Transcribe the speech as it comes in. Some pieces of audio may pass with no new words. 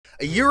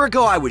A year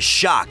ago, I was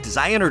shocked as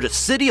I entered a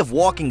city of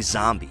walking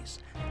zombies.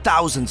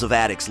 Thousands of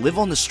addicts live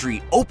on the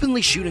street,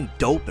 openly shooting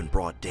dope in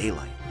broad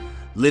daylight.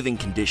 Living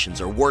conditions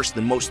are worse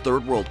than most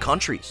third world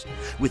countries,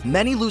 with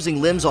many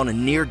losing limbs on a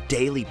near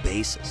daily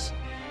basis.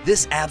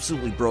 This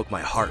absolutely broke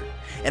my heart,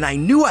 and I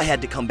knew I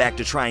had to come back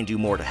to try and do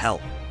more to help.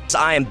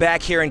 I am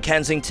back here in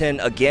Kensington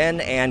again,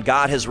 and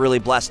God has really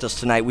blessed us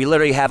tonight. We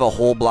literally have a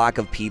whole block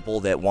of people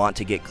that want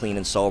to get clean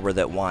and sober,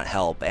 that want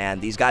help, and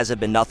these guys have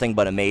been nothing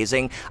but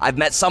amazing. I've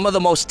met some of the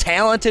most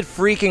talented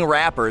freaking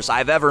rappers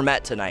I've ever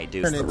met tonight,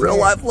 dude. The real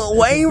life Lil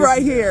Wayne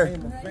right here.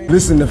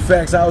 Listen to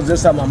facts, I was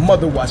just at my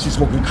mother while she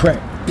smoking crack.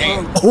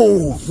 Damn.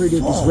 Oh, afraid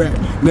of this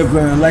rap.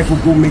 Never in life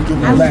would go make it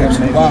relax.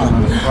 Wow.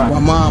 My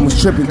mom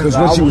was tripping because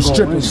when she was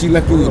stripping, she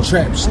left me in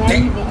traps.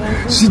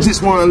 Damn. She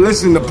just wanna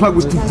listen. The plug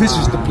was too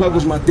vicious. The plug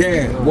was my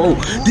dad. Whoa.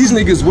 These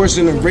niggas worse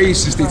than a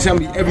racist. They tell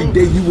me every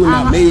day you will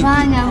not make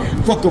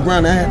it. Fuck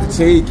around, I had to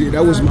take it.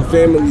 That was my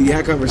family.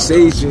 Had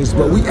conversations,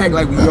 but we act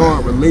like we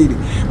aren't related.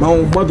 My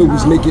own mother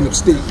was making up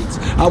statements.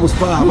 I was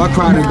 5. I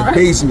cried in the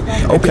basement.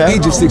 At the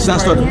age of 6, I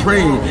started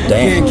praying.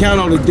 Can't count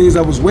all the days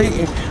I was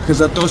waiting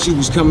because I thought she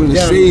was coming to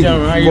save me.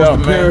 Because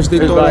the parents, they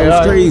thought I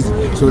was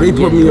crazy, so they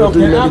put me on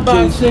 3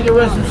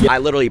 medications. I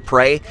literally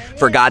pray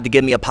for God to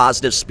give me a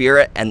positive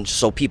spirit, and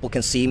so people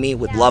can see me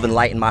with love and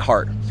light in my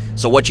heart.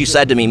 So what you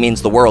said to me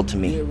means the world to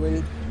me.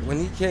 Yeah, when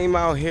he came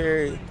out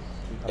here,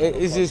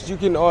 it's just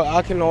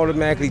I can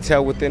automatically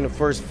tell within the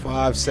first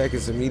 5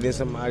 seconds of meeting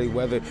somebody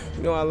whether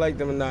I like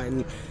them or not,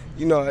 and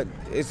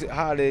it's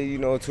how they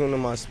tune in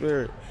my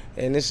spirit.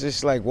 And it's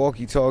just like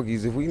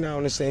walkie-talkies. If we not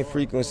on the same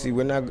frequency,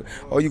 we're not.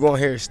 Oh, you gonna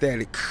hear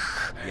static.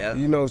 Yeah.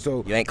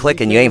 So you ain't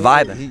clicking, you ain't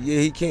vibing.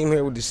 He came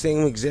here with the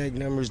same exact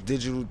numbers,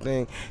 digital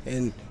thing,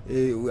 and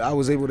I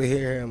was able to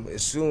hear him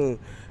as soon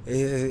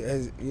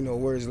as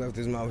words left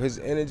his mouth. His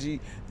energy,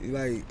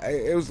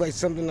 it was like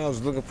something I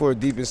was looking for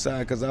deep inside,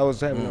 because I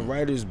was having a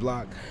writer's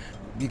block.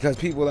 Because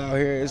people out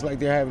here, it's like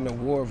they're having a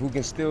war of who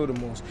can steal the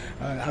most.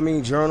 I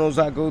mean, journals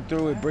I go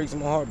through, it breaks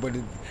my heart, but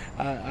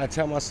I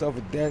tell myself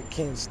that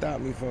can't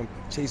stop me from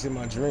chasing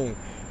my dream.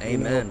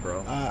 Amen,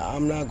 bro.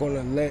 I'm not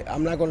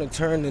gonna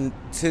turn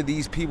to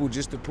these people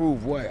just to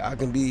prove what I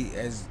can be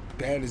as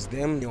bad as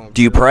them.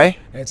 Do you pray?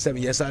 At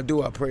 7, yes, I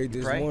do. I prayed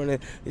this morning.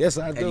 Yes,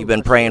 I do. Have you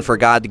been praying for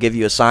God to give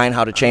you a sign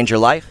how to change your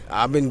life?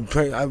 I've been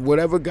praying.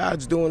 Whatever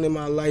God's doing in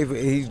my life,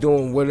 He's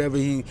doing whatever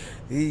He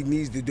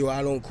needs to do.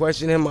 I don't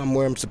question Him. I'm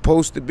where I'm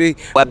supposed to be.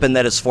 Weapon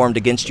that is formed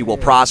against you will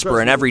prosper,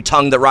 and every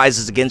tongue that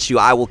rises against you,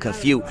 I will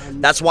confute.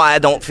 That's why I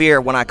don't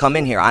fear when I come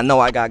in here. I know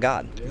I got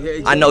God.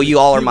 I know you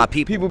all are my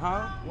people. You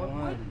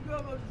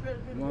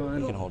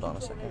can hold on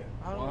a second.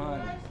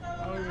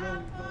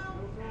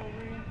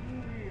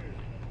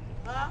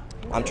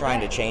 I'm trying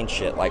to change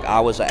shit. Like, I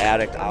was an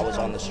addict, I was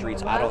on the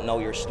streets. I don't know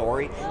your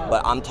story,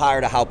 but I'm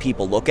tired of how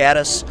people look at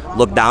us,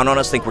 look down on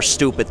us, think we're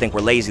stupid, think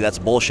we're lazy. That's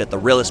bullshit. The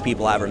realest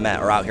people I ever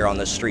met are out here on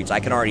the streets. I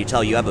can already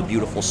tell you have a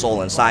beautiful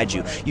soul inside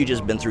you. You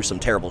just been through some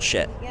terrible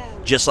shit.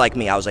 Just like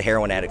me, I was a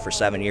heroin addict for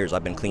 7 years.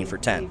 I've been clean for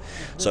 10.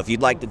 So if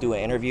you'd like to do an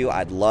interview,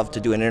 I'd love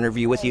to do an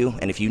interview with you.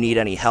 And if you need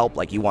any help,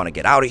 like you want to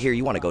get out of here,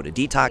 you want to go to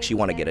detox, you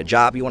want to get a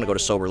job, you want to go to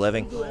sober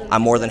living,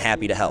 I'm more than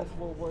happy to help,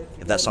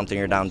 if that's something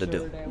you're down to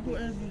do.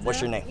 What's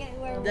your name?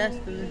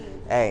 Destiny.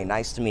 Hey,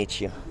 nice to meet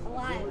you.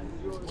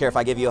 Care if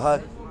I give you a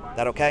hug?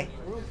 That okay?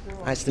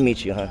 Nice to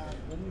meet you, huh?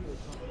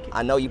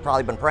 I know you've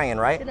probably been praying,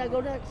 right? Should I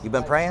go next? You've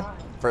been praying?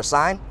 For a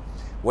sign?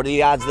 What are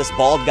the odds this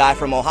bald guy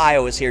from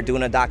Ohio is here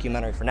doing a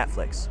documentary for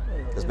Netflix?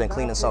 Has been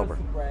clean and sober.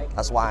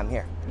 That's why I'm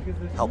here.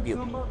 Help you.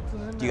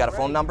 Do you got a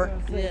phone number?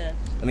 Yeah.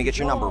 Let me get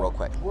your number real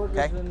quick,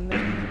 okay?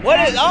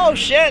 What is, oh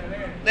shit,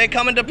 they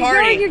coming to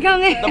party. You're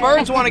coming. The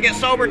birds want to get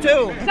sober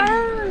too.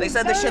 They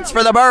said this shit's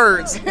for the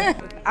birds.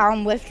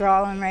 I'm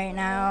withdrawing right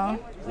now.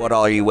 What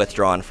all are you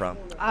withdrawing from?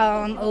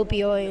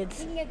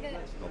 Opioids.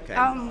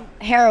 Okay.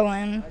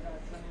 Heroin.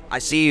 I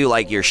see you,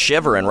 like, you're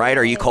shivering, right?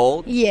 Are you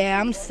cold? Yeah,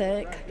 I'm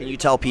sick. Can you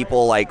tell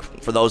people, like,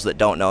 for those that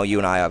don't know, you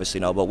and I obviously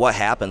know, but what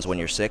happens when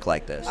you're sick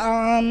like this?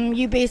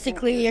 You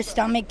basically, your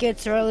stomach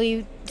gets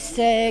really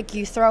sick,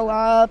 you throw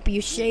up,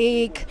 you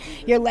shake,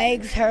 your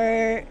legs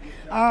hurt,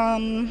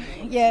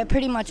 yeah,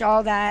 pretty much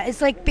all that.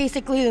 It's like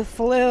basically the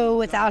flu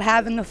without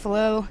having the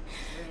flu.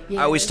 Yeah.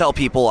 I always tell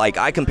people, like,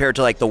 I compare it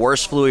to, like, the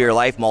worst flu of your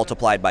life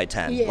multiplied by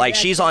 10. Yeah, like,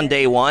 she's on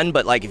day 1,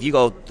 but, like, if you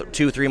go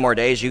 2, 3 more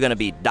days, you're going to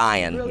be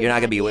dying. You're not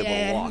going to be able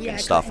to walk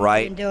and stuff,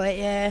 right? Do it,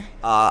 yeah.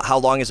 How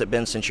long has it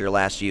been since your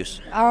last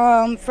use?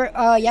 For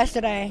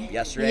yesterday.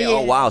 Yesterday? Yeah.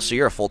 Oh, wow, so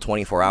you're a full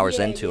 24 hours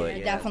into it.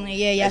 Yeah, definitely,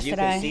 yeah, yesterday. As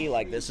you can see,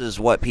 like, this is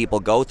what people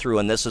go through,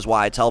 and this is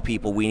why I tell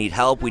people we need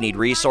help, we need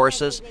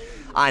resources.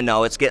 I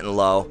know, it's getting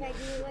low.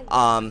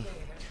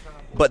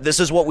 But this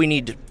is what we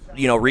need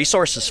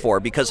resources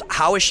for, because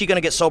how is she going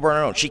to get sober on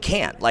her own? She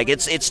can't. Like,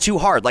 it's too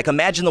hard. Like,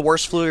 imagine the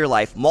worst flu of your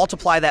life,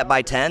 multiply that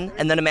by 10,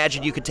 and then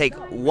imagine you could take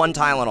 1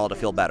 Tylenol to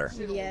feel better.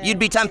 Yeah. You'd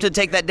be tempted to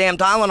take that damn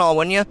Tylenol,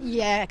 wouldn't you?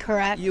 Yeah,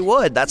 correct. You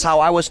would. That's how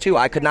I was too.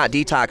 I could not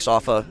detox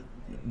off of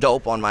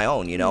dope on my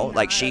own, you know?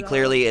 Like, she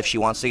clearly, if she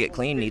wants to get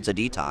clean, needs a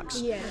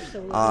detox. Yeah,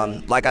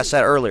 absolutely. Like I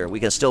said earlier, we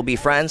can still be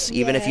friends,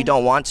 even if you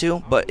don't want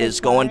to, but is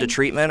going to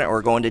treatment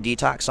or going to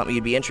detox something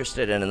you'd be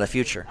interested in the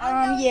future?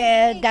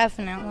 Yeah,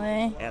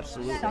 definitely.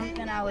 Absolutely.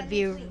 Something I would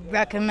be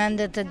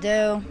recommended to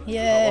do.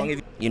 Yeah.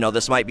 You know,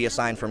 this might be a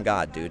sign from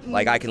God, dude.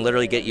 Like, I can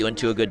literally get you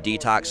into a good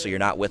detox so you're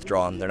not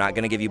withdrawn. They're not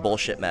going to give you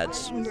bullshit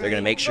meds. They're going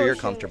to make sure you're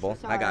comfortable.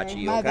 I got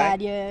you. My Okay?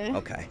 bad, yeah.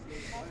 Okay.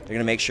 They're going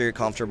to make sure you're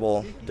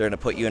comfortable. They're going to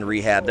put you in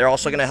rehab. They're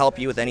also going to help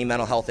you with any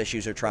mental health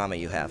issues or trauma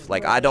you have.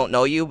 Like, I don't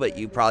know you, but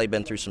you've probably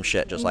been through some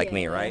shit just like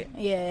me, right?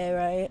 Yeah,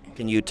 right.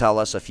 Can you tell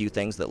us a few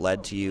things that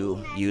led to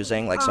you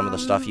using, like some of the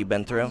stuff you've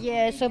been through?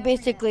 Yeah, so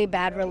basically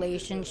bad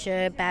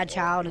relationship, bad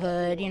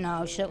childhood, you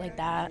know, shit like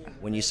that.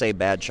 When you say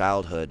bad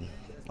childhood,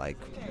 like,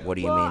 what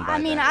do you mean by I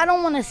mean, that? I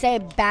don't want to say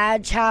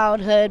bad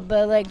childhood,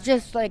 but like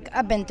just like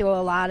I've been through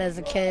a lot as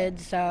a kid,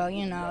 so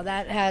you know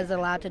that has a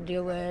lot to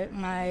do with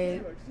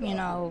my, you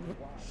know,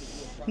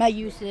 my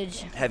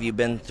usage. Have you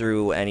been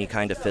through any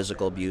kind of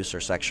physical abuse or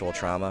sexual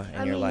trauma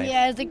in your life?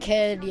 Yeah, as a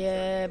kid,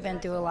 yeah, I've been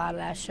through a lot of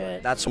that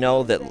shit. That's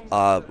know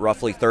that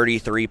roughly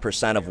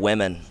 33% of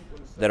women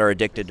that are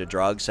addicted to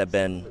drugs have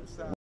been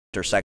raped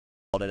or sexually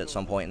assaulted at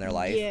some point in their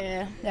life.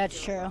 Yeah,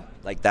 that's true.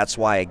 Like, that's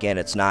why, again,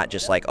 it's not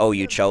just like, oh,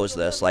 you chose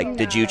this. Like,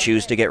 did you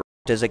choose to get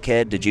raped as a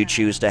kid? Did you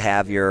choose to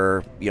have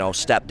your, you know,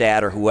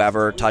 stepdad or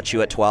whoever touch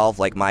you at 12,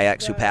 like my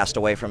ex who passed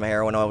away from a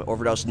heroin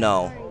overdose?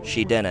 No,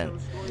 she didn't.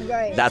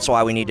 Right. That's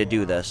why we need to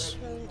do this.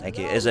 Thank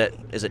you. Is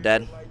it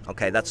dead?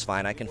 Okay, that's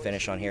fine. I can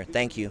finish on here.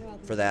 Thank you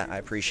for that. I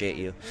appreciate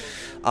you.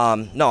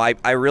 No,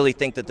 I really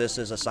think that this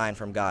is a sign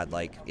from God.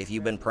 Like, if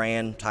you've been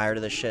praying, tired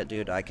of this shit,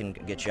 dude, I can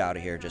get you out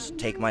of here. Just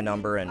take my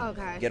number and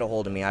get a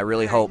hold of me. I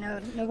really hope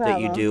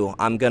that you do.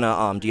 I'm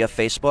gonna, do you have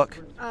Facebook?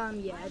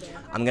 Yeah, I do.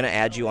 I'm gonna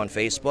add you on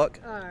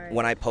Facebook. Alright.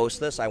 When I post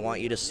this, I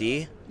want you to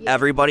see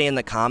everybody in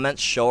the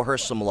comments. Show her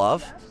some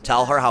love.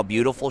 Tell her how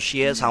beautiful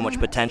she is, how much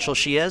potential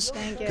she is,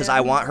 because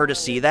I want her to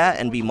see that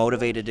and be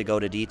motivated to go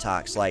to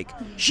detox. Like,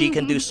 she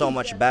can do so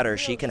much better.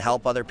 She can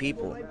help other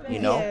people. You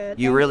know, Yeah,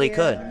 you really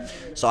could.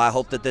 So I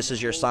hope that this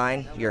is your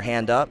sign, your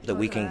hand up, that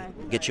we can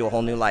get you a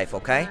whole new life.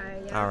 Okay?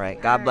 All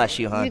right. God bless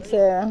you, hon. You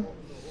too.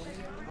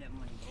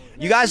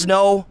 You guys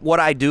know what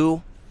I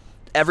do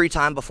every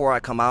time before I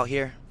come out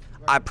here?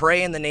 I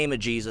pray in the name of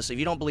Jesus. If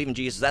you don't believe in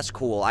Jesus, that's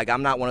cool. Like,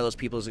 I'm not one of those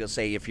people who's going to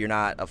say if you're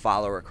not a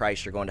follower of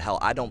Christ, you're going to hell.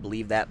 I don't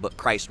believe that, but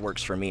Christ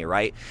works for me,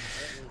 right?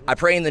 I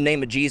pray in the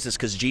name of Jesus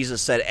because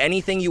Jesus said,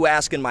 anything you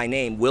ask in my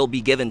name will be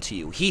given to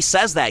you. He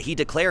says that. He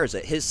declares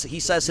it. He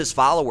says his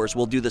followers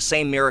will do the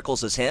same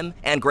miracles as him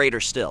and greater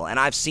still. And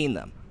I've seen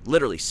them,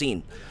 literally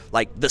seen,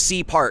 like the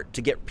C part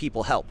to get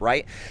people help,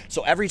 right?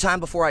 So every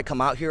time before I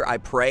come out here, I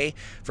pray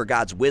for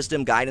God's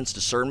wisdom, guidance,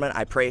 discernment.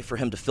 I pray for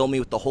him to fill me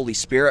with the Holy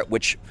Spirit,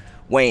 which,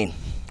 Wayne,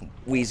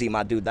 Wheezy,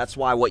 my dude, that's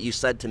why what you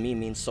said to me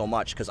means so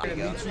much. Because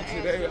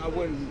Today, I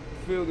wouldn't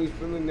feel this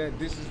feeling that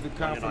this is the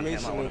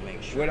confirmation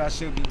of what I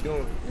should be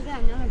doing.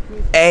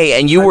 Hey,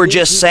 and you were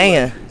just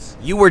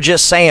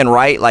saying,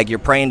 right? Like, you're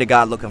praying to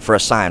God looking for a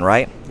sign,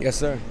 right? Yes,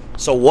 sir.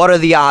 So what are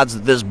the odds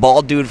that this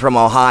bald dude from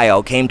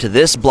Ohio came to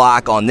this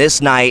block on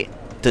this night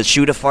to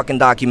shoot a fucking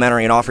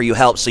documentary and offer you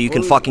help so you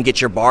can fucking get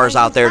your bars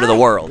out there to the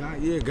world?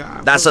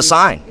 God, That's a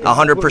sign,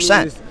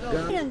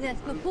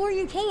 100%. Before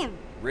you came.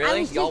 Really? I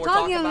was Y'all just were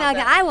talking talking about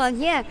about that. I was,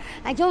 yeah.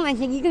 I told him, I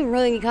said, you can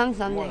really become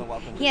something.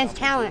 He has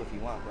talent. If you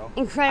want, bro.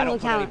 Incredible I don't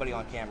put talent. anybody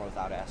on camera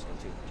without asking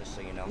to, just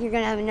so you know. You're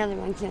going to have another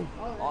one, too.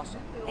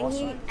 Awesome. And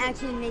he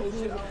actually makes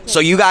music.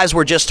 So you guys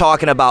were just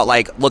talking about,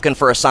 like, looking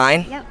for a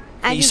sign? Yep.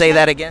 Can you say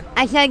that again?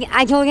 I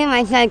told him,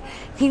 I said,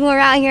 people are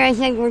out here, I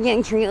said, we're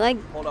getting treated like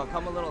Hold on,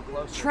 come a little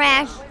closer.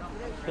 trash.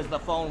 Because the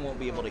phone won't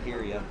be able to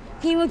hear you.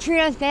 People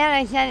treat us bad,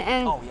 I said,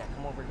 and Oh, yeah,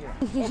 come over here.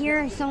 to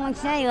hear someone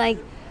say, like,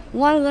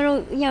 one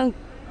little, you know,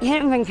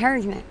 hit of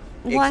encouragement.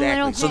 One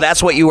little Exactly. So thing.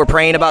 that's what you were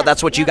praying about?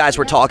 That's what you guys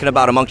were talking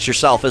about amongst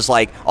yourself, is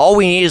like, all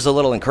we need is a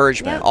little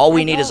encouragement. Yep. All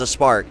we I need is told- a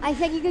spark. I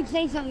said you could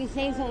say something to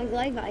save someone's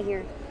life out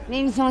here.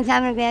 Maybe someone's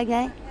having a bad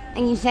day,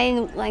 and you say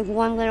like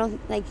one little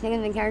like thing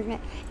of encouragement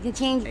to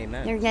change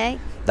Amen. their day,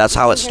 That's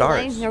how it their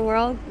starts. life, their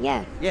world.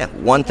 Yeah. Yeah,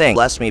 one thing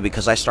blessed me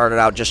because I started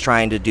out just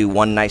trying to do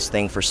one nice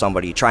thing for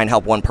somebody, try and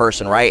help one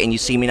person, right? And you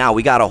see me now,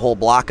 we got a whole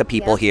block of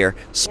people Yep. here.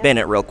 Spin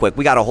it real quick.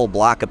 We got a whole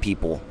block of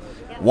people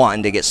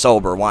wanting to get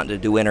sober, wanting to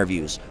do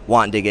interviews,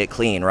 wanting to get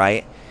clean,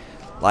 right?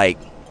 Like,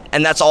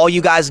 and that's all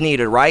you guys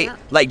needed, right? Yep.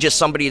 Like, just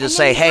somebody to And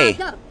say, then you hey,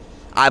 popped up.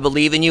 I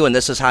believe in you and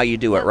this is how you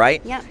do it, Yep.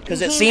 right? Yep.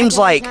 Because You it came seems at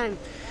the right like time.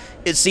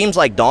 it seems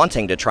like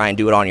daunting to try and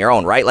do it on your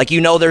own, right? Like, you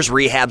know there's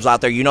rehabs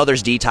out there, you know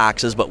there's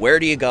detoxes, but where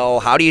do you go?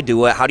 How do you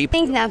do it? How do you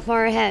Think that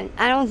far ahead.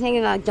 I don't think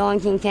about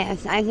daunting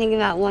tasks. I think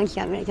about one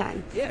step at a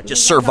time.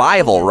 just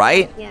survival,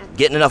 right? Yeah.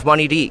 Getting enough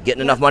money to eat,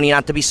 getting enough money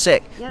not to be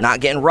sick, Yep. not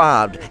getting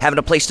robbed, having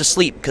a place to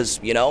sleep because,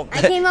 you know,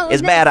 I came up with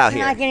it's bad this out for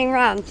here. Not getting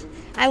robbed.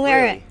 I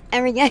wear it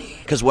every day.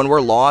 Because when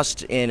we're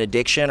lost in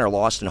addiction or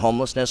lost in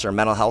homelessness or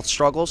mental health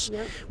struggles,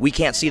 Yep. we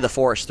can't see the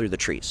forest through the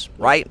trees,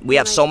 right? We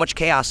have so much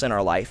chaos in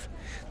our life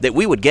that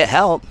we would get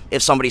help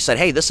if somebody said,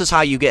 hey, this is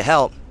how you get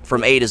help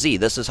from A to Z.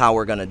 This is how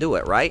we're going to do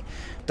it, right?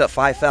 up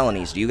 5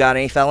 felonies. Do you got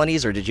any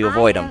felonies, or did you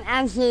avoid them?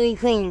 Absolutely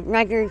clean,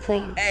 record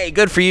clean. Hey,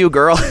 good for you,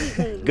 girl.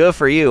 Good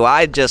for you.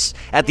 At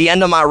the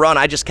end of my run,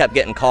 I just kept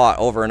getting caught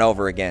over and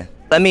over again.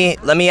 Let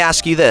me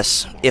ask you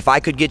this. If I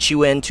could get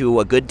you into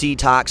a good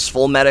detox,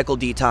 full medical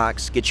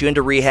detox, get you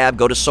into rehab,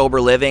 go to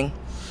sober living,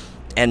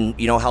 and,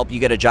 you know, help you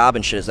get a job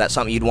and shit, is that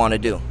something you'd want to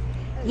do?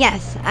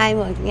 Yes, I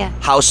would, yeah.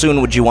 How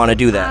soon would you want to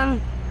do that?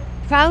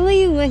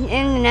 Probably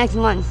within the next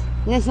month.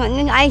 This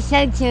month, I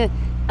said to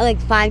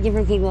like 5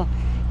 different people,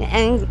 the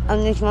end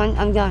of this month,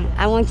 I'm done.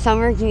 I want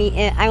summer to be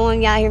it. I want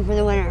to get out here for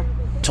the winter.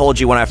 Told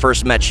you when I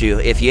first met you,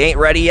 if you ain't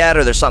ready yet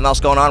or there's something else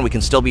going on, we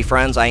can still be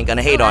friends. I ain't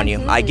gonna hate on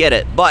you. I get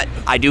it, but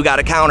I do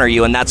gotta counter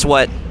you, and that's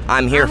what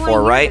I'm here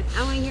for, right?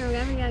 I want to hear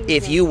whatever you got to say.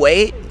 If you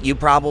wait, you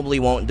probably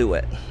won't do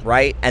it,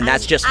 right? And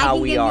that's just how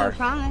we are. I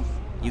can give you a promise.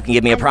 You can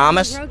give me a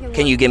promise?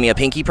 Can you give me a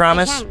pinky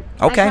promise?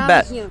 I Okay,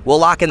 promise bet. you. We'll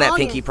lock in that August.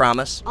 pinky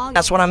promise. August.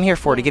 That's what I'm here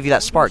for, to Yeah. give you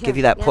that spark, Sure. give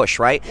you that Yeah. push,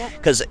 right? Yeah.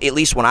 Because at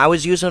least when I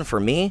was using, for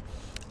me,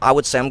 I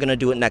would say I'm going to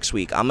do it next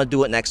week. I'm going to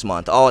do it next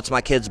month. Oh, it's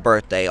my kid's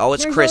birthday. Oh,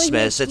 it's There's always an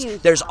Christmas.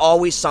 excuse. There's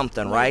always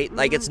something, right?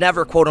 Like, it's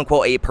never, quote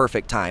unquote, a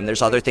perfect time.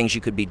 There's other things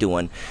you could be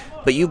doing.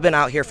 But you've been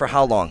out here for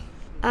how long?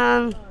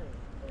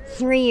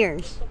 3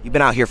 years. You've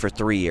been out here for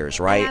 3 years,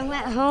 right? And I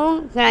went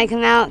home, then I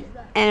come out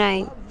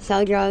and I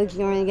sell drugs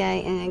during the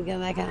day and then go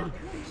back home.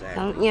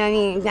 So, you know what I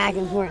mean? Back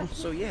and forth.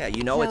 So yeah,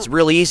 you know, it's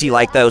really easy.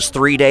 Like those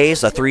 3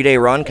 days, a 3-day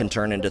run can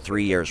turn into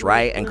 3 years,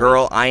 right? And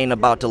girl, I ain't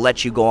about to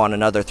let you go on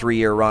another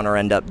 3-year run or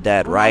end up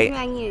dead, right?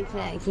 That's what I needed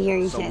today to hear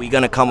you So say. we're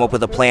gonna come up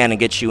with a plan and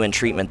get you in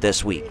treatment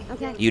this week.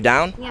 Okay. You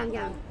down? Yeah, I'm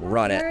down.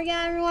 Run it. Here we go,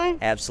 everyone.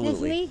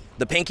 Absolutely. This week,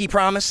 The pinky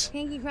promise?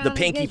 Pinky The promise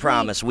pinky this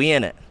promise. We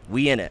in it.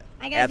 We in it.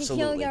 I got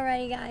Absolutely. the kill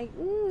already, guys.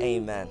 Ooh.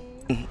 Amen.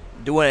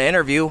 Doing an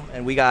interview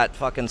and we got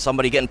fucking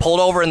somebody getting pulled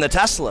over in the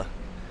Tesla.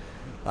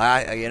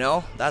 You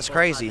know, that's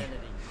crazy.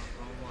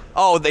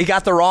 Oh, they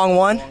got the wrong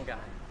one?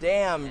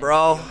 Damn,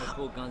 bro.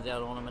 Pulled guns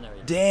out on him and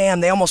everything. Damn,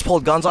 they almost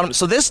pulled guns on him.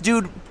 So this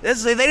dude,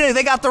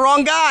 they got the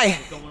wrong guy.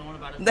 Going on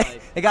about his They,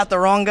 life. they got the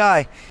wrong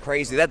guy.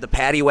 Crazy. They had the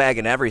paddy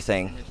wagon and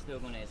everything. They're still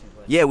going to ask him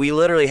questions. Yeah, we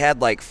literally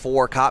had like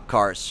 4 cop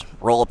cars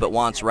roll up at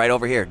once right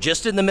over here,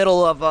 just in the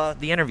middle of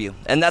the interview.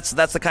 And that's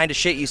the kind of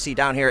shit you see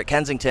down here at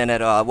Kensington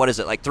at, what is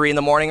it, like 3 in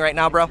the morning right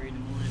now, bro? 3 in the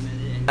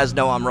morning, You guys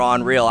know I'm raw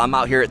and real. I'm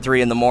out here at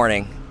 3 in the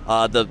morning.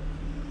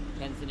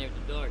 Kensington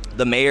after dark.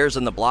 The mayors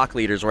and the block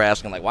leaders were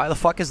asking, like, why the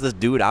fuck is this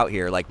dude out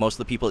here? Like, most of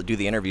the people that do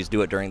the interviews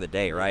do it during the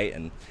day, right?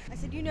 And I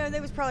said, you know,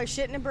 they was probably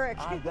shit in a brick.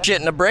 shit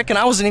in a brick, and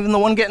I wasn't even the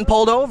one getting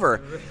pulled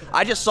over.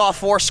 I just saw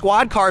 4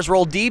 squad cars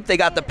roll deep. They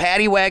got the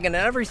paddy wagon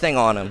and everything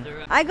on them.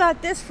 I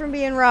got this from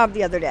being robbed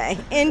the other day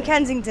in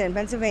Kensington,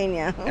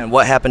 Pennsylvania. And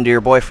what happened to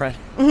your boyfriend?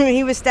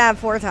 He was stabbed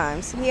 4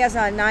 times. He has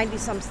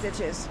 90-some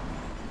stitches.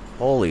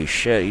 Holy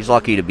shit, he's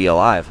lucky to be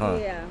alive, huh?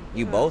 Yeah.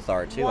 You both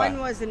are, too.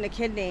 One was in the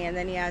kidney, and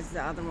then he has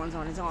the other ones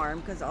on his arm,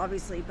 because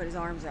obviously he put his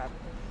arms up.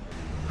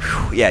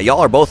 Yeah,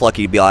 y'all are both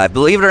lucky to be alive.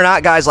 Believe it or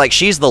not, guys, like,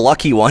 she's the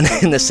lucky one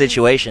in this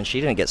situation. She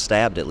didn't get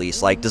stabbed, at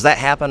least. Like, does that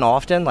happen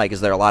often? Like,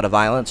 is there a lot of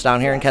violence down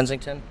here in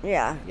Kensington?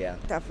 Yeah. Yeah.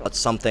 Definitely. What's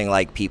something,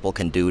 like, people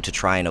can do to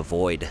try and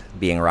avoid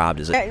being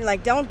robbed? Is it?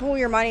 Like, don't pull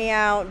your money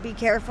out. Be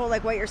careful,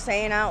 like, what you're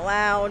saying out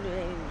loud.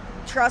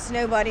 Trust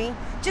nobody.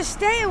 Just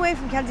stay away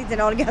from Kensington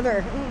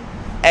altogether.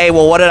 Hey,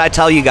 well, what did I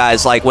tell you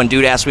guys? Like, when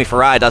dude asked me for a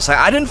ride, I was like,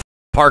 I didn't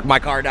park my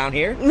car down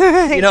here.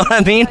 You know what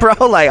I mean, bro?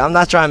 Like, I'm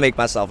not trying to make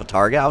myself a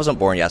target. I wasn't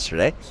born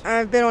yesterday.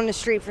 I've been on the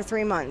street for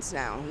 3 months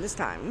now, this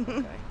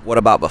time. What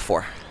about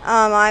before?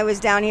 I was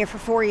down here for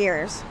 4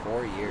 years.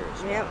 4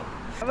 years. Yep.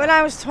 When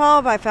I was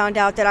 12, I found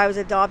out that I was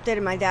adopted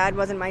and my dad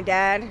wasn't my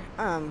dad.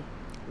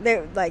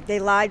 They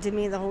lied to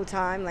me the whole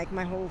time, like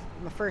my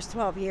first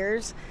 12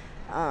 years.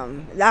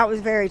 That was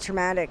very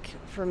traumatic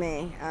for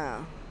me.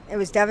 It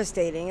was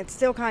devastating. It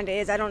still kind of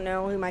is. I don't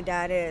know who my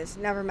dad is.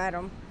 Never met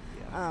him.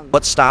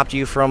 What stopped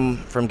you from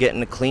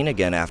getting clean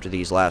again after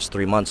these last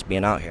 3 months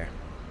being out here?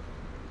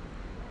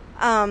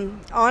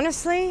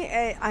 Honestly,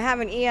 I have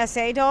an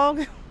ESA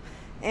dog,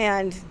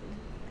 and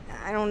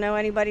I don't know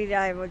anybody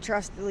that I would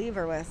trust to leave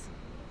her with,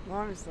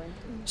 honestly.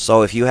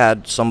 So if you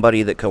had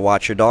somebody that could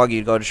watch your dog,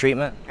 you'd go to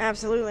treatment?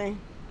 Absolutely.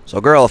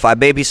 So, girl, if I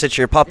babysit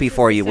your puppy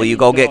for you, will you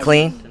go get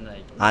clean?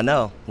 Tonight. I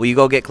know. Will you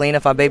go get clean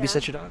if I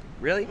babysit your dog?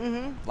 Really?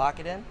 Mm-hmm. Lock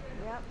it in?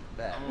 Yep.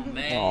 Bet. Oh,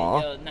 man.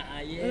 Aw. Yo, nah,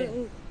 yeah.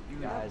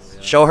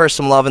 Show her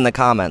some love in the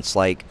comments,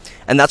 like,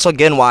 and that's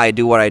again why I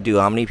do what I do.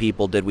 How many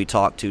people did we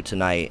talk to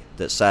tonight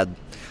that said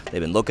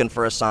they've been looking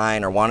for a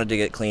sign or wanted to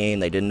get clean,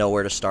 they didn't know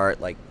where to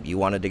start? Like, you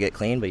wanted to get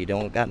clean, but you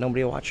don't got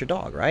nobody to watch your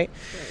dog, right?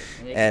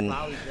 And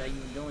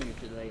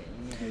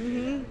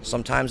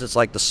sometimes it's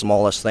like the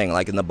smallest thing.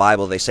 Like in the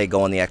Bible, they say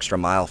going the extra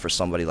mile for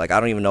somebody. Like, I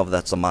don't even know if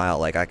that's a mile.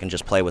 Like, I can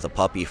just play with a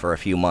puppy for a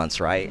few months,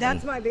 right?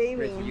 That's my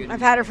baby. I've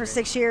had her for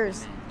 6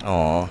 years.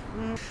 Aw.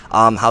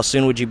 How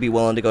soon would you be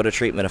willing to go to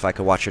treatment if I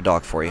could watch your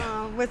dog for you?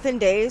 Within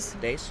days.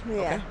 Days? Yeah.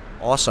 Okay.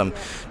 Awesome.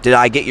 Did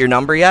I get your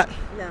number yet?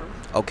 No.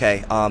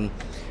 Okay.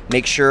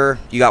 Make sure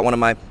you got one of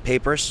my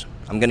papers.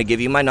 I'm going to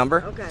give you my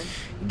number. Okay.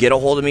 Get a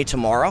hold of me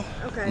tomorrow.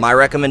 Okay. My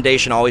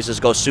recommendation always is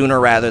go sooner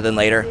rather than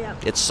later.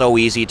 Yep. It's so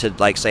easy to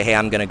like say, hey,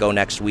 I'm going to go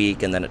next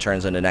week, and then it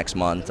turns into next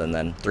month, and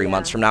then 3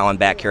 months from now I'm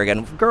back here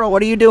again. Girl,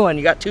 what are you doing?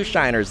 You got 2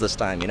 shiners this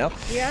time, you know?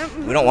 Yeah.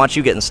 We don't want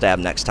you getting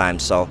stabbed next time.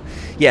 So,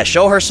 yeah,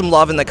 show her some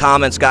love in the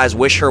comments, guys.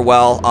 Wish her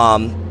well.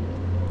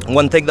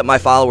 One thing that my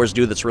followers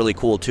do that's really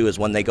cool too is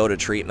when they go to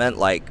treatment,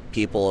 like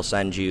people will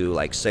send you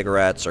like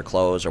cigarettes or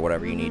clothes or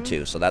whatever you need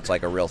to. So that's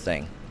like a real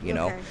thing, you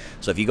know.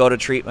 So if you go to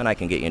treatment, I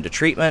can get you into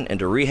treatment,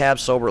 into rehab,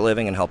 sober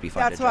living, and help you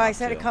find a job. That's why I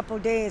said too. a couple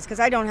days, because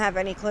I don't have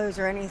any clothes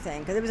or anything,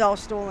 because it was all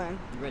stolen.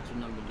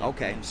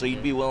 Okay, so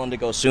you'd be willing to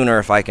go sooner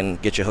if I can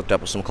get you hooked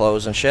up with some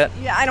clothes and shit?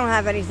 Yeah, I don't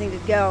have anything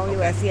to go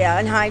with,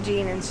 and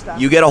hygiene and stuff.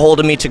 You get a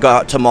hold of me to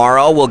go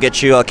tomorrow. We'll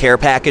get you a care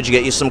package,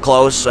 get you some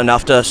clothes,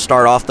 enough to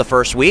start off the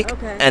first week,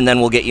 and then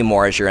we'll get you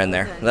more as you're in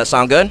there. Does that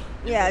sound good?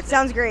 Yeah, it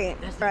sounds great.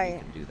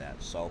 Right. Do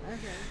that. So,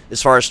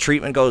 as far as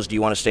treatment goes, do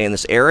you want to stay in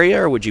this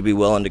area, or would you be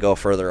willing to go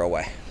further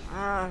away?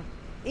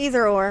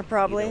 Either or,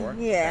 probably. Either or?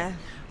 Yeah.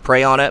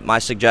 Pray on it. My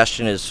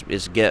suggestion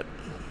is get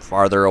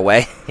farther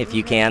away if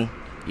you can.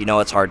 You know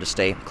it's hard to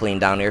stay clean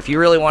down here. If you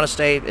really want to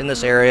stay in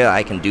this area,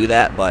 I can do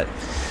that, but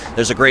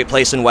there's a great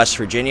place in West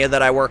Virginia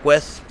that I work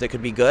with that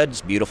could be good.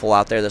 It's beautiful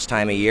out there this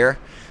time of year.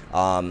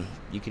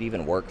 You could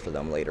even work for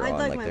them later I'd on.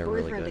 like my they're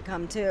really boyfriend good. to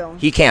come too.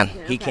 He can.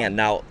 Yeah, He okay. can.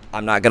 Now,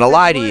 I'm not going to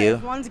lie to you.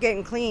 If one's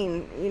getting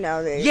clean, you know.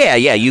 Yeah,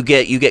 you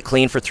get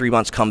clean for 3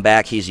 months, come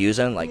back, he's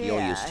using, like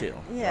you'll use too.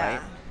 Yeah.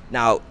 Right?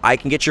 Now, I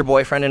can get your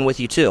boyfriend in with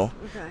you too,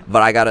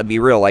 but I gotta be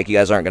real, like you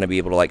guys aren't gonna be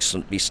able to like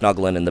be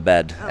snuggling in the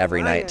bed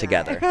every night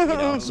together. You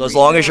know? So as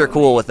long as you're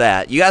cool with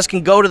that, you guys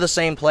can go to the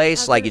same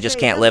place, like you just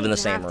can't live in the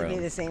same room. It doesn't have to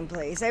be the same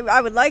place.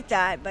 I would like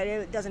that, but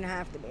it doesn't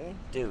have to be.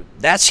 Dude,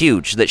 that's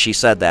huge that she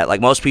said that.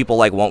 Like most people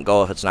like won't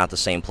go if it's not the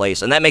same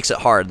place, and that makes it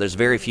hard. There's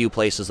very few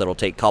places that'll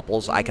take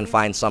couples. I can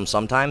find some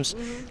sometimes.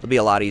 It'll be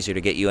a lot easier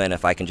to get you in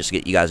if I can just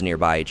get you guys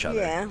nearby each other.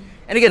 Yeah.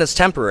 And again, it's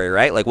temporary,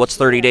 right? Like, what's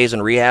 30 days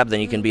in rehab? Then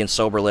you can be in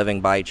sober living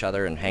by each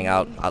other and hang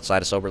out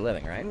outside of sober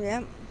living, right?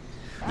 Yep.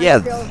 Yeah. I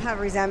still have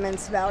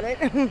resentments about it.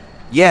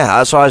 Yeah,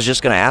 that's what I was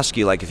just going to ask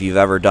you, like, if you've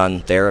ever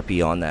done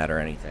therapy on that or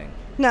anything.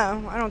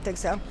 No, I don't think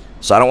so.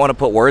 So I don't want to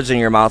put words in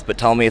your mouth, but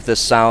tell me if this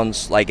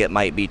sounds like it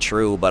might be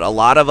true. But a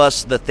lot of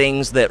us, the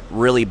things that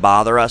really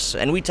bother us,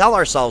 and we tell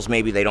ourselves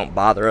maybe they don't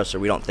bother us or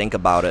we don't think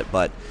about it,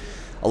 but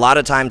a lot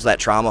of times that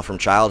trauma from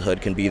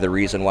childhood can be the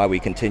reason why we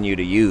continue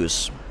to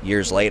use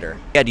years later.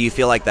 Yeah, do you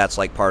feel like that's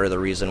like part of the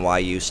reason why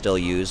you still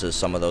use is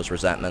some of those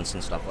resentments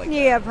and stuff like that?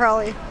 Yeah,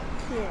 probably.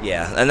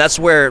 Yeah, and that's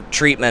where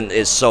treatment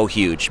is so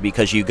huge,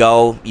 because you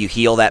go, you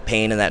heal that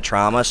pain and that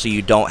trauma so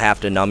you don't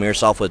have to numb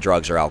yourself with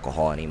drugs or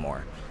alcohol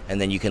anymore.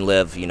 And then you can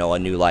live, you know, a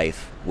new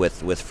life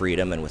with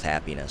freedom and with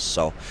happiness.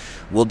 So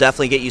we'll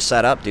definitely get you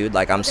set up, dude.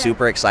 Like, I'm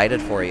super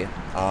excited for you.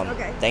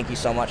 Thank you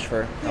so much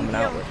for coming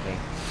out with me.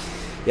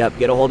 Yep,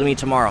 get a hold of me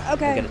tomorrow.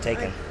 Okay. We'll get it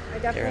taken. I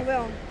definitely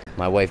will.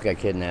 My wife got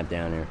kidnapped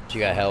down there. She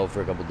got held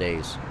for a couple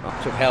days.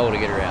 Took hell to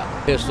get her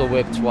out. Pistol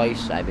whipped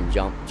twice. I've been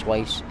jumped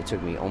twice. It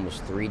took me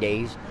almost 3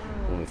 days.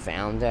 When we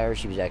found her,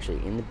 she was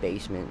actually in the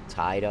basement,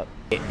 tied up.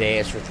 They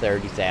asked for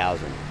 $30,000.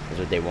 Is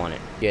what they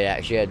wanted.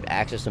 She had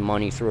access to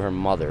money through her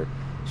mother,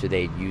 so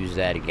they'd use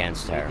that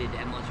against her. They did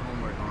that much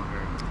homework on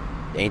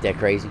her. Ain't that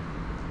crazy?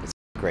 It's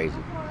crazy.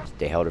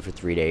 They held her for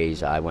 3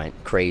 days. I went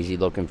crazy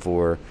looking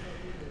for her.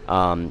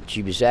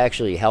 She was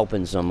actually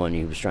helping someone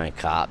who was trying to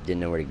cop,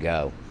 didn't know where to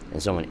go.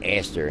 And someone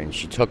asked her, and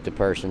she took the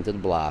person to the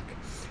block,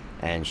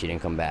 and she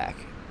didn't come back.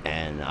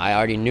 And I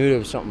already knew there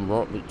was something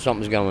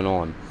was going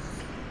on.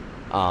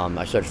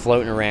 I started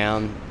floating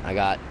around. I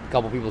got a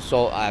couple people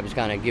I was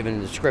kind of giving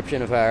a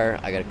description of her.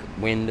 I got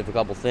a wind of a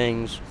couple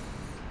things.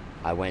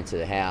 I went to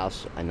the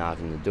house. I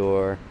knocked on the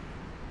door.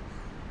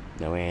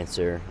 No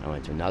answer. I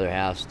went to another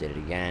house, did it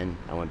again.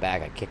 I went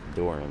back, I kicked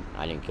the door in.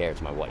 I didn't care,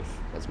 it's my wife.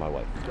 That's my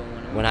wife.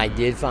 When I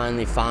did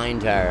finally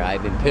find her,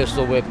 I've been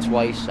pistol whipped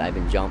twice, I've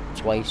been jumped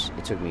twice.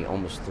 It took me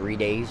almost 3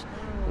 days.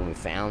 When we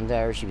found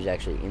her, she was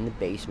actually in the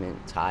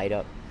basement, tied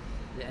up.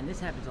 And this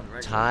happens on the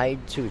regular.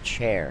 Tied to a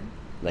chair,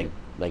 like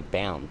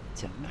bound.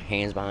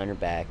 Hands behind her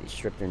back, they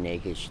stripped her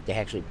naked. They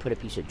actually put a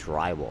piece of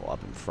drywall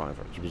up in front of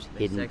her. She was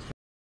hidden.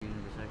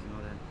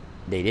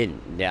 They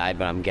didn't,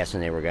 but I'm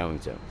guessing they were going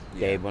to.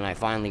 When I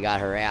finally got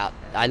her out,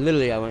 I went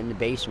in the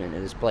basement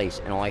of this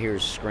place, and all I hear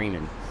is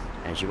screaming,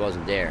 and she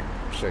wasn't there.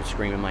 She started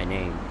screaming my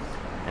name,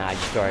 and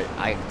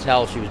I could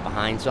tell she was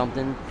behind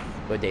something,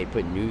 but they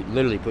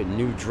literally put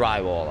new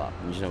drywall up.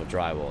 You just know what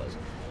drywall is.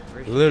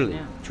 Literally,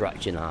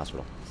 she's in the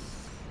hospital.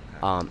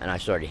 And I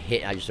just started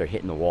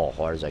hitting the wall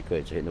hard as I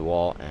could. So hitting the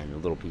wall, and a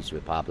little piece of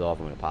it popped off,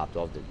 and when it popped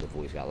off, the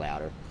voice got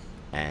louder,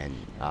 and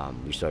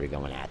we started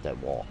going at that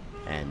wall.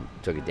 And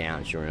took it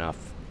down, sure enough,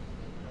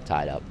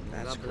 tied up.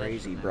 That's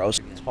crazy, bro.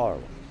 It's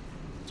horrible.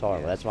 It's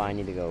horrible. That's why I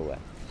need to go away.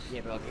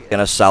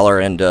 Gonna sell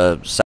her into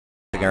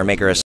or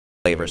make her a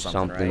slave or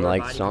something,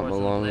 right? Something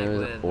along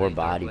those, or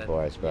body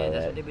parts, bro. Yeah,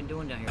 that's what they've been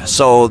doing down here.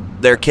 So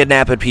they're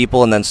kidnapping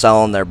people and then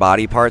selling their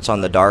body parts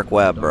on the dark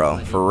web, bro.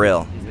 For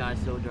real. These guys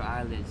sold their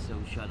eyelids, so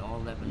shut all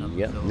 11 of them.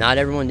 Yep. So Not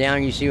everyone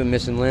down you see with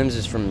missing limbs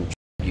is from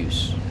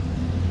use.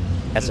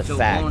 That's a So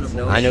fact.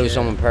 vulnerable. I know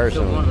someone So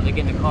personally vulnerable. They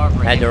get in the car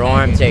for had their half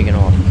arm naked. taken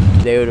off.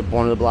 They owed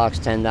one of the blocks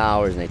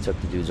 $10, and they took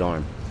the dude's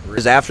arm.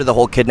 Is after the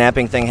whole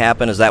kidnapping thing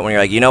happened, is that when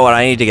you're like, you know what,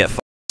 I need to get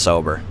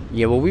sober?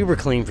 Yeah, well, we were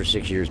clean for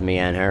 6 years, me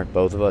and her,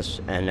 both of us,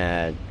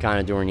 and kind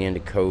of during the end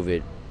of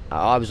COVID,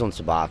 I was on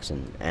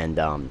Suboxone, and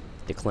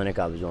the clinic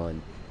I was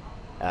on,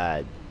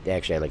 they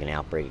actually had like an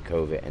outbreak of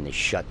COVID, and they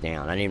shut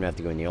down. I didn't even have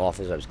to go in the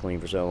office. I was clean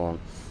for so long.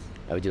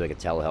 I would do like a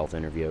telehealth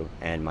interview,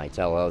 and my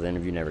telehealth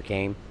interview never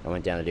came. I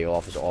went down to the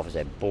office. The office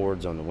had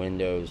boards on the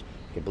windows,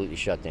 completely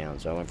shut down.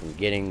 So I went from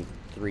getting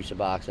 3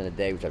 Suboxone a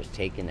day, which I was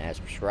taking as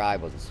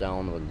prescribed, wasn't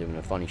selling, wasn't doing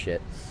no funny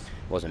shit,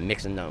 wasn't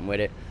mixing nothing with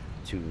it,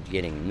 to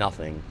getting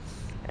nothing.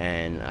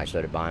 And I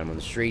started buying them on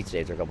the streets.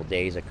 After a couple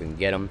days, I couldn't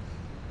get them.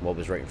 What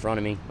was right in front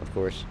of me, of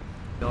course.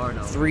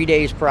 3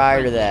 days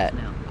prior to that,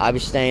 I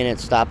was staying at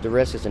Stop the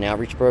Risk. It's an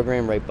outreach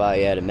program right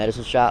by the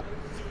medicine shop.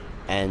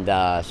 And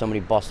somebody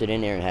busted in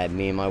there and had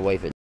me and my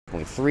wife at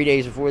point. 3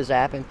 days before this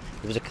happened,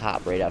 there was a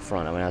cop right out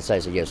front. I went outside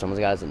and said, yo, someone's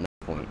got us at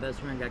point. My best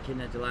friend got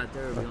kidnapped July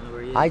 3rd. We don't know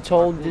where he is. I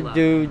told the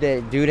dude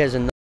that dude has a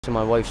knife to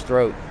my wife's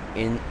throat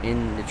in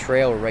the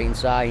trailer right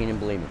inside. He didn't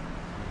believe me.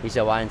 He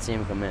said, well, I didn't see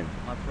him come in.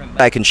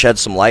 I can shed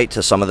some light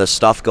to some of this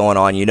stuff going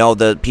on. You know,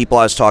 the people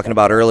I was talking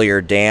about earlier,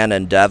 Dan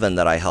and Devin,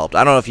 that I helped.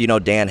 I don't know if you know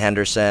Dan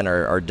Henderson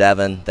or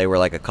Devin. They were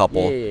like a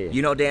couple. Yeah.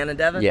 You know Dan and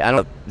Devin? Yeah, I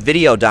don't. A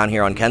video down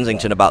here on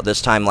Kensington about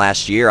this time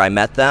last year. I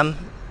met them,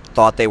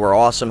 thought they were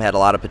awesome, had a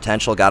lot of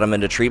potential, got them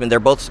into treatment. They're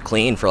both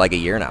clean for like a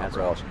year now. That's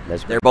awesome.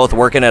 That's They're both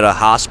working at a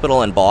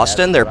hospital in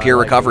Boston. They're what I peer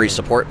like to recovery hear.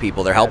 support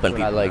people. They're helping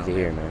That's what people. I like to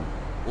hear, man.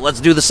 Well, let's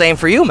do the same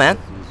for you, man.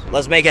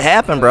 Let's make it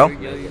happen, bro.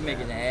 You're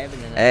making it happen.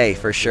 Hey,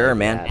 for sure,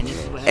 man. And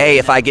this is what Hey,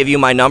 if I give you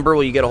my number,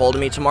 will you get a hold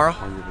of me tomorrow?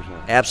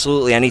 100%.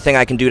 Absolutely. Anything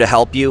I can do to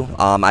help you,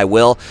 I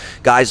will.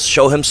 Guys,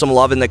 show him some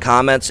love in the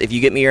comments. If you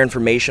get me your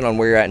information on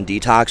where you're at in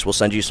detox, we'll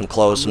send you some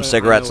clothes, some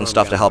cigarettes, and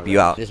stuff to help you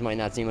out. This might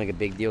not seem like a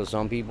big deal to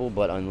some people,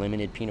 but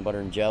unlimited peanut butter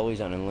and jellies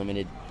on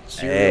unlimited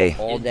cereal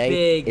all It's day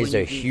big is when a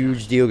you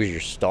huge deal because you're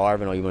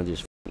starving. All you want to do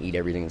is eat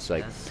everything in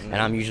sight. And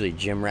I'm usually a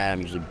gym rat.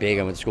 I'm usually big.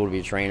 I went to school to be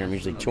a trainer. I'm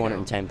usually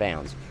 210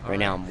 pounds. Right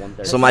now, I'm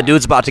 130. So my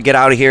dude's about to get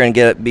out of here and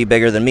be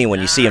bigger than me when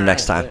you see him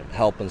next time.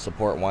 Help and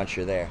support once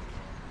you're there.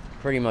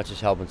 Pretty much just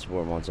help and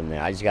support once I'm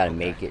there. I just got to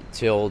make it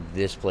till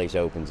this place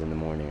opens in the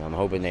morning. I'm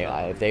hoping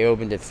if they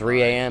opened at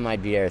 3 a.m.,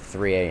 I'd be there at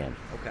 3 a.m.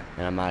 Okay.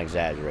 And I'm not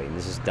exaggerating.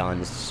 This is done.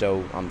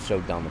 I'm so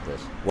done with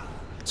this.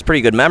 It's a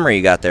pretty good memory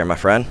you got there, my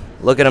friend.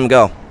 Look at him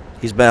go.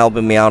 He's been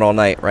helping me out all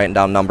night, writing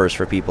down numbers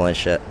for people and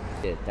shit.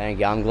 Yeah, thank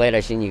you. I'm glad I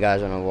seen you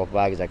guys when I walked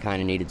by because I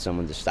kind of needed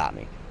someone to stop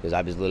me because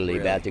I was literally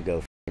about to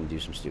go and do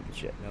some stupid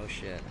shit. No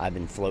shit. I've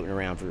been floating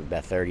around for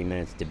about 30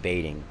 minutes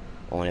debating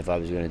on if I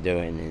was going to do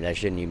it, and that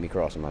shouldn't even be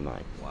crossing my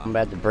mind. Wow. I'm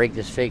about to break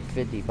this fake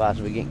 50,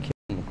 possibly getting killed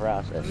in the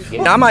process.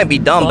 I might be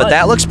dumb, but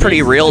that looks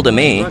pretty real to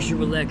me. Russian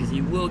roulette because he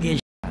will get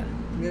shot.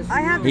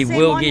 I have the He same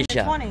will one get in the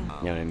shot. 20. You know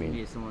what I You mean?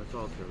 need someone to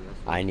talk to.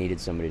 That's what I needed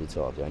somebody to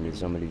talk to. I need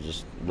somebody to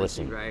just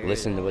listen. right here.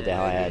 Listen to what the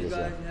hell I had to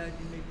say.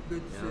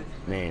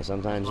 Man,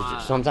 sometimes Wow.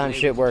 sometimes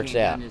shit works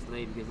out.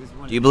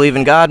 Do you believe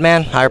in God,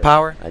 man? Higher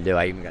power? I do.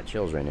 I even got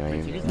chills right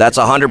now. That's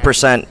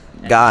 100%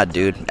 God,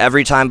 dude.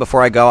 Every time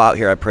before I go out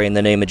here, I pray in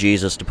the name of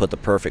Jesus to put the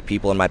perfect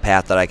people in my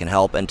path that I can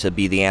help and to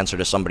be the answer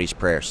to somebody's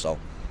prayer. So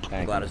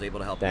I'm glad I was able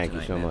to help you Thank you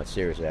tonight, so man. much.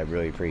 Seriously, I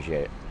really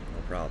appreciate it.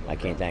 No problem. I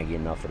can't thank you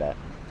enough for that.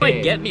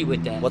 Might get me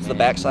with that. What's the man.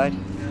 backside?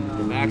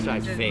 The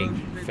backside's fake.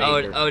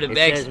 Oh, the it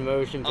back. says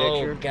motion Oh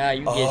picture. god,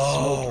 you get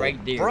smoked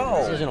right there.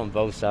 bro. This isn't on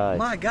both sides.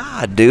 My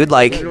God, dude.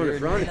 Like, On the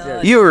front, it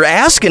says you were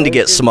asking to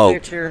get motion smoked.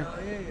 picture-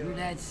 You're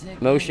that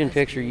sick. Motion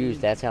picture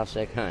used. That's how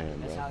sick I am,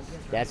 bro.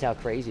 That's how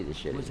crazy this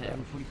shit is, What's that? bro.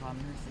 Every 45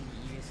 minutes,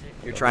 you get sick.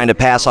 You're trying to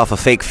pass off a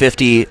fake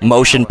 50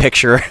 motion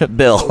picture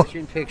bill.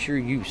 Motion picture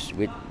use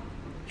with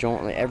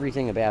joint,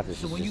 everything about this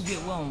So is when you just,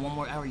 get well in 1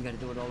 more hour, you got to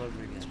do it all over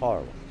again. it's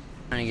horrible.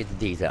 I'm trying to get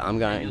to detox. I'm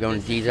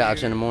going to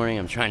detox in the morning.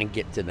 I'm trying to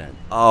get to them.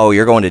 Oh,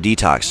 you're going to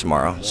detox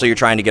tomorrow. So you're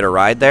trying to get a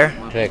ride there?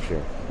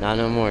 Picture. Not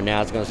no more.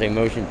 Now it's going to say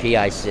motion PIC.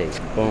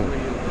 Boom.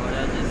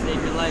 That just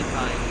saved your life,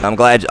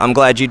 Ryan. I'm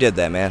glad you did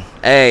that, man.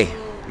 Hey,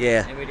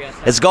 yeah.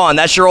 It's gone.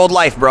 That's your old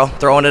life, bro.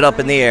 Throwing it up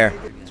in the air.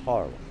 It's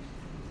horrible.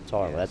 It's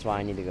horrible. That's why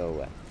I need to go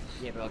away.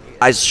 Yeah, bro.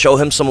 I show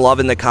him some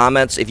love in the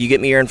comments. If you get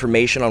me your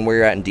information on where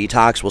you're at in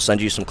detox, we'll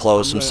send you some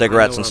clothes, some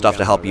cigarettes, and stuff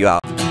to help you out.